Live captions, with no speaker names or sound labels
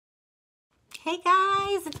Hey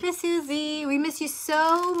guys, it's Miss Susie. We miss you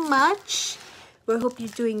so much. We hope you're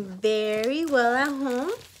doing very well at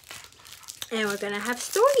home. And we're going to have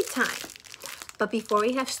story time. But before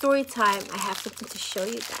we have story time, I have something to show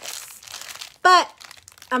you guys. But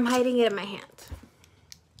I'm hiding it in my hand.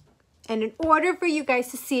 And in order for you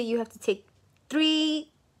guys to see it, you have to take 3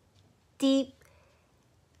 deep,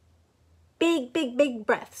 big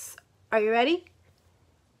breaths. Are you ready?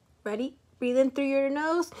 Ready? Breathe in through your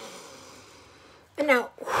nose. And now,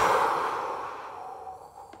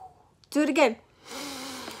 do it again.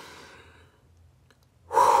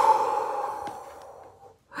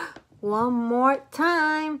 One more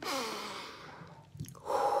time.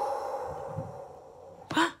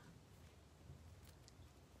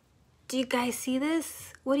 Do you guys see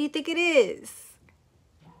this? What do you think it is?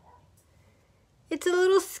 It's a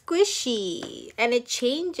little squishy, and it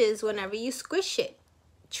changes whenever you squish it.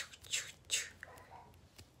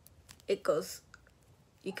 It goes,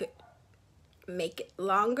 you could make it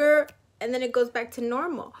longer, and then it goes back to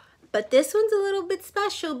normal. But this one's a little bit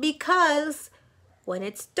special because when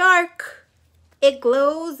it's dark, it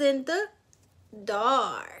glows in the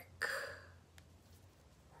dark.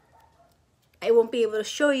 I won't be able to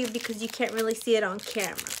show you because you can't really see it on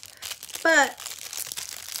camera. But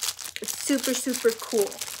it's super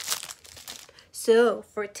cool. So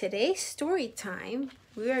for today's story time,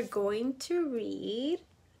 we are going to read.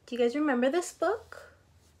 Do you guys remember this book?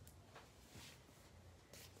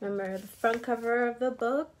 Remember the front cover of the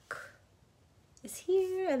book is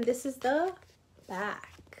here, and this is the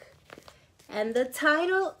back. And the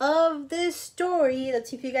title of this story, let's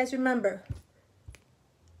see if you guys remember.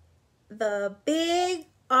 The Big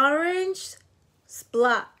Orange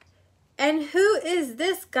Splot. And who is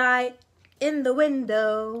this guy in the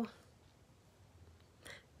window?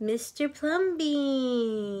 Mr. Plumbean.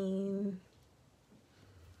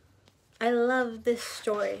 I love this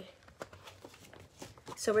story.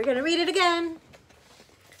 So we're gonna read it again.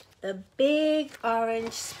 The Big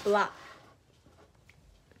Orange Splot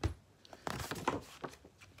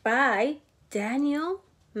by Daniel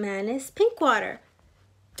Manis Pinkwater.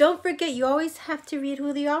 Don't forget, you always have to read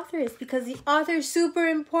who the author is because the author is super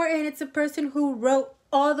important. It's a person who wrote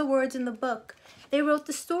all the words in the book. They wrote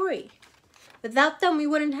the story. Without them, we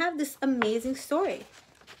wouldn't have this amazing story.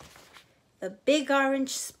 The Big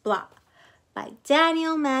Orange Splot by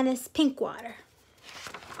Daniel Manis Pinkwater.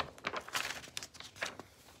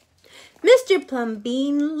 Mr.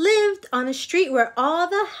 Plumbean lived on a street where all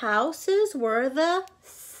the houses were the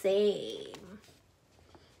same.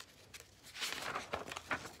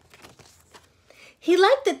 He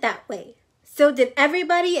liked it that way. So did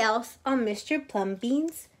everybody else on Mr.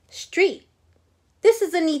 Plumbean's street. This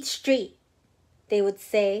is a neat street, they would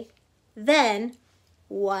say. Then,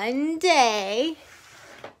 one day,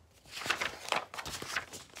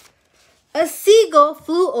 a seagull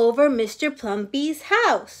flew over Mr. Plumbean's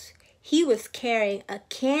house. He was carrying a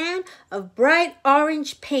can of bright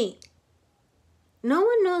orange paint. No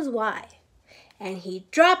one knows why. And he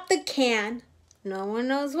dropped the can, no one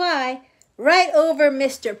knows why, right over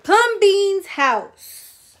Mr. Plumbean's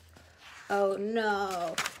house. Oh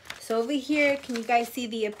no. So over here, can you guys see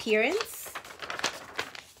the appearance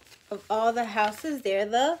of all the houses? They're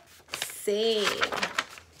the same.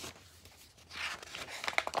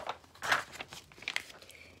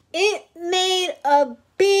 It made a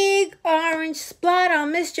big orange spot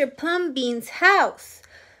on Mr. Plumbean's house.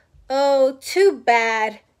 Oh, too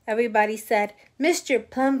bad, everybody said. Mr.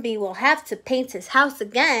 Plumbean will have to paint his house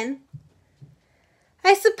again.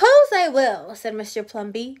 I suppose I will, said Mr.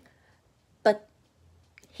 Plumbean. But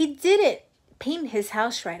he didn't paint his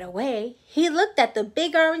house right away. He looked at the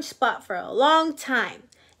big orange spot for a long time.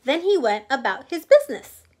 Then he went about his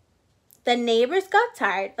business. The neighbors got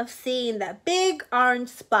tired of seeing that big orange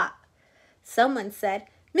spot. Someone said,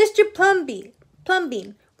 Mr.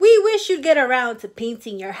 Plumbean, we wish you'd get around to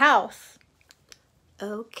painting your house.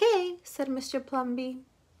 Okay, said Mr. Plumbean.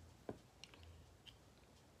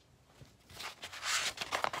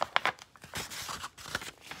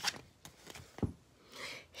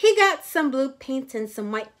 He got some blue paint and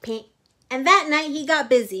some white paint, and that night he got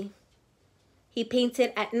busy. He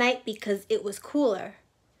painted at night because it was cooler.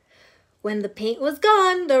 When the paint was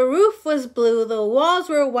gone, the roof was blue, the walls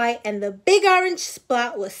were white, and the big orange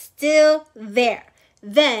spot was still there.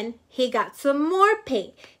 Then he got some more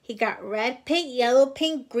paint. He got red paint, yellow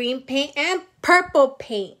paint, green paint, and purple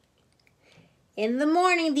paint. In the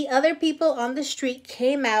morning, the other people on the street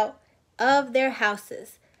came out of their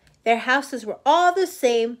houses. Their houses were all the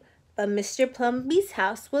same, but Mr. Plumbean's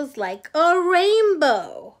house was like a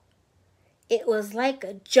rainbow. It was like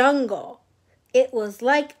a jungle. It was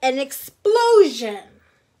like an explosion.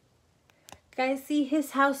 Guys, see,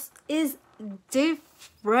 his house is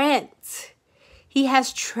different. He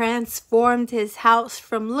has transformed his house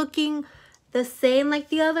from looking the same like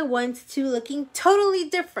the other ones to looking totally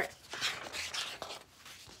different.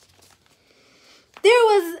 There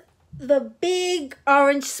was the big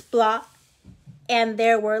orange Splot, and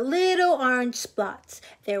there were little orange Splots.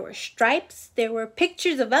 There were stripes, there were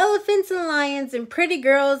pictures of elephants and lions and pretty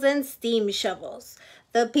girls and steam shovels.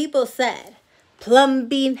 The people said,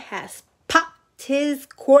 Plumbean has popped his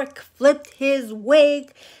cork, flipped his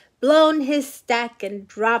wig, blown his stack, and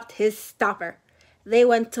dropped his stopper. They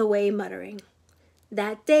went away muttering.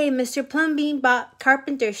 That day, Mr. Plumbean bought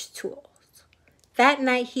carpenter's tools. That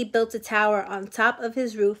night, he built a tower on top of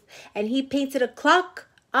his roof, and he painted a clock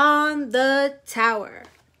on the tower.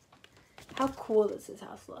 How cool does his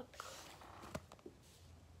house look?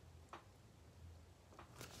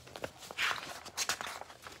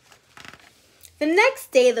 The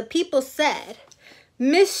next day, the people said,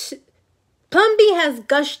 Miss Plumby has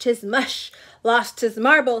gushed his mush, lost his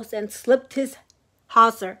marbles, and slipped his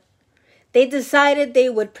hawser. They decided they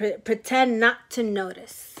would pretend not to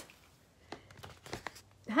notice.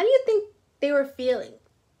 How do you think they were feeling?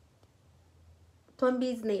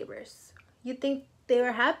 Plumby's neighbors. You think they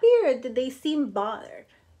were happy, or did they seem bothered?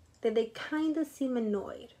 Did they kind of seem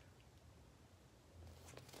annoyed?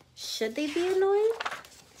 Should they be annoyed?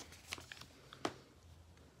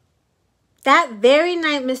 That very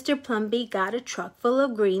night, Mr. Plumby got a truck full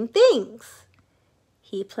of green things.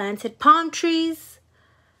 He planted palm trees,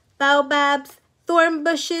 baobabs, thorn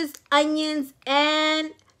bushes, onions,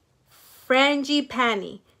 and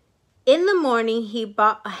frangipani. In the morning, he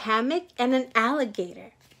bought a hammock and an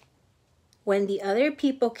alligator. When the other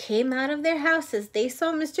people came out of their houses, they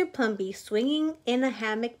saw Mr. Plumby swinging in a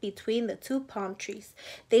hammock between the two palm trees.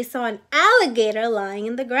 They saw an alligator lying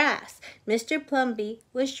in the grass. Mr. Plumby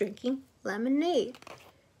was drinking lemonade.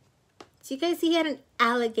 So you guys see he had an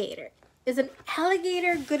alligator. Is an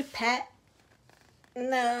alligator a good pet?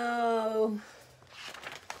 No.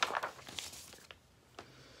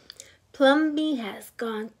 Plumby has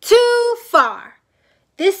gone too far.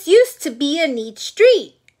 This used to be a neat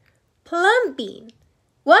street. Plumbean,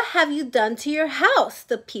 what have you done to your house?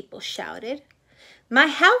 The people shouted. My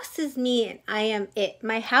house is me and I am it.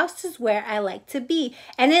 My house is where I like to be,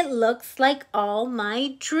 and it looks like all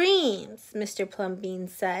my dreams, Mr. Plumbean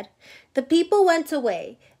said. The people went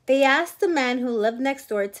away. They asked the man who lived next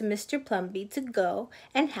door to Mr. Plumby to go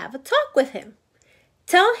and have a talk with him.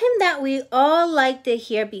 Tell him that we all liked it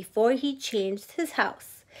here before he changed his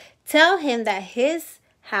house. Tell him that his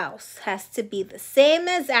house has to be the same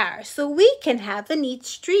as ours so we can have a neat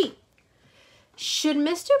street. Should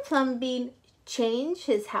Mr. Plumbean change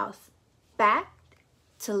his house back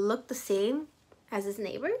to look the same as his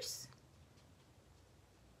neighbors?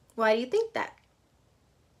 Why do you think that?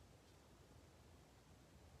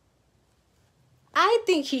 I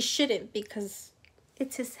think he shouldn't, because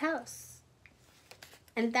it's his house.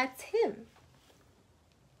 And that's him.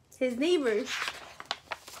 His neighbors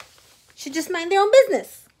should just mind their own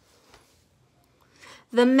business.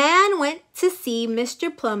 The man went to see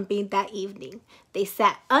Mr. Plumby that evening. They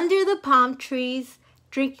sat under the palm trees,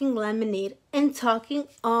 drinking lemonade and talking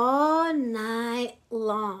all night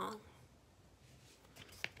long.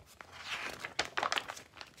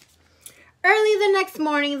 Early the next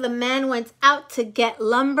morning, the man went out to get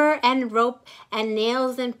lumber and rope and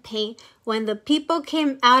nails and paint. When the people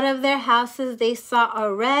came out of their houses, they saw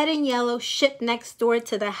a red and yellow ship next door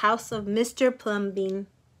to the house of Mr. Plumbean.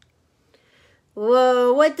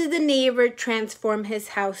 Whoa, what did the neighbor transform his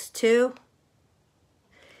house to?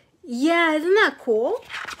 Yeah, isn't that cool?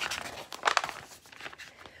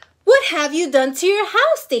 What have you done to your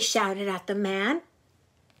house? They shouted at the man.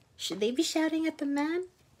 Should they be shouting at the man?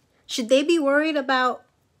 Should they be worried about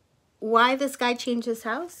why this guy changed his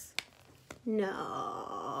house?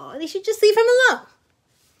 No, they should just leave him alone.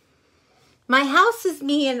 My house is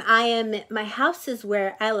me and I am it. My house is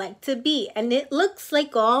where I like to be, and it looks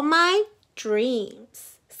like all my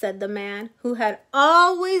dreams, said the man who had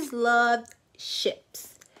always loved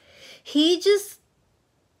ships. He's just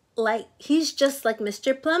like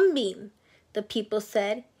Mr. Plumbean, the people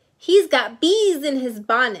said. He's got bees in his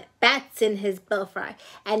bonnet, bats in his belfry,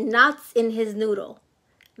 and knots in his noodle.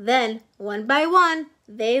 Then, one by one,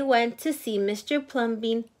 they went to see Mr.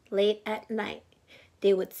 Plumbean late at night.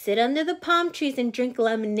 They would sit under the palm trees and drink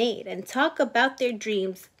lemonade and talk about their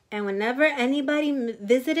dreams. And whenever anybody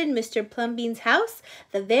visited Mr. Plumbean's house,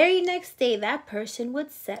 the very next day that person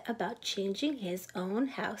would set about changing his own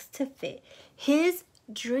house to fit his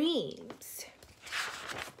dreams.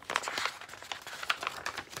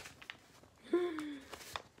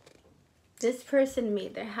 This person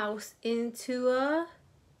made their house into a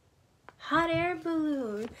hot air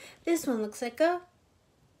balloon. This one looks like a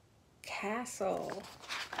castle.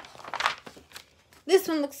 This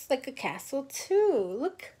one looks like a castle too.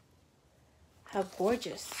 Look how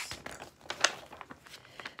gorgeous.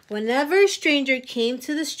 Whenever a stranger came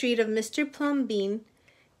to the street of Mr. Plumbean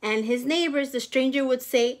and his neighbors, the stranger would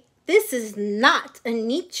say, "This is not a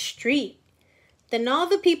neat street." Then all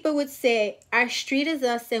the people would say, "Our street is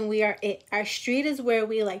us and we are it. Our street is where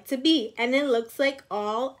we like to be. And it looks like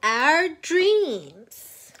all our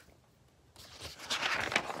dreams."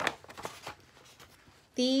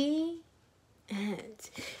 The end.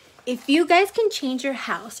 If you guys can change your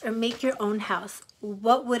house or make your own house,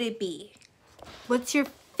 what would it be? What's your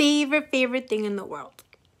favorite thing in the world?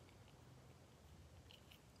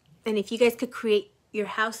 And if you guys could create your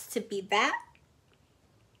house to be that,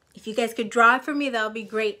 if you guys could draw it for me, that would be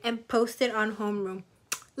great. And post it on Homeroom.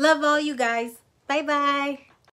 Love all you guys. Bye-bye.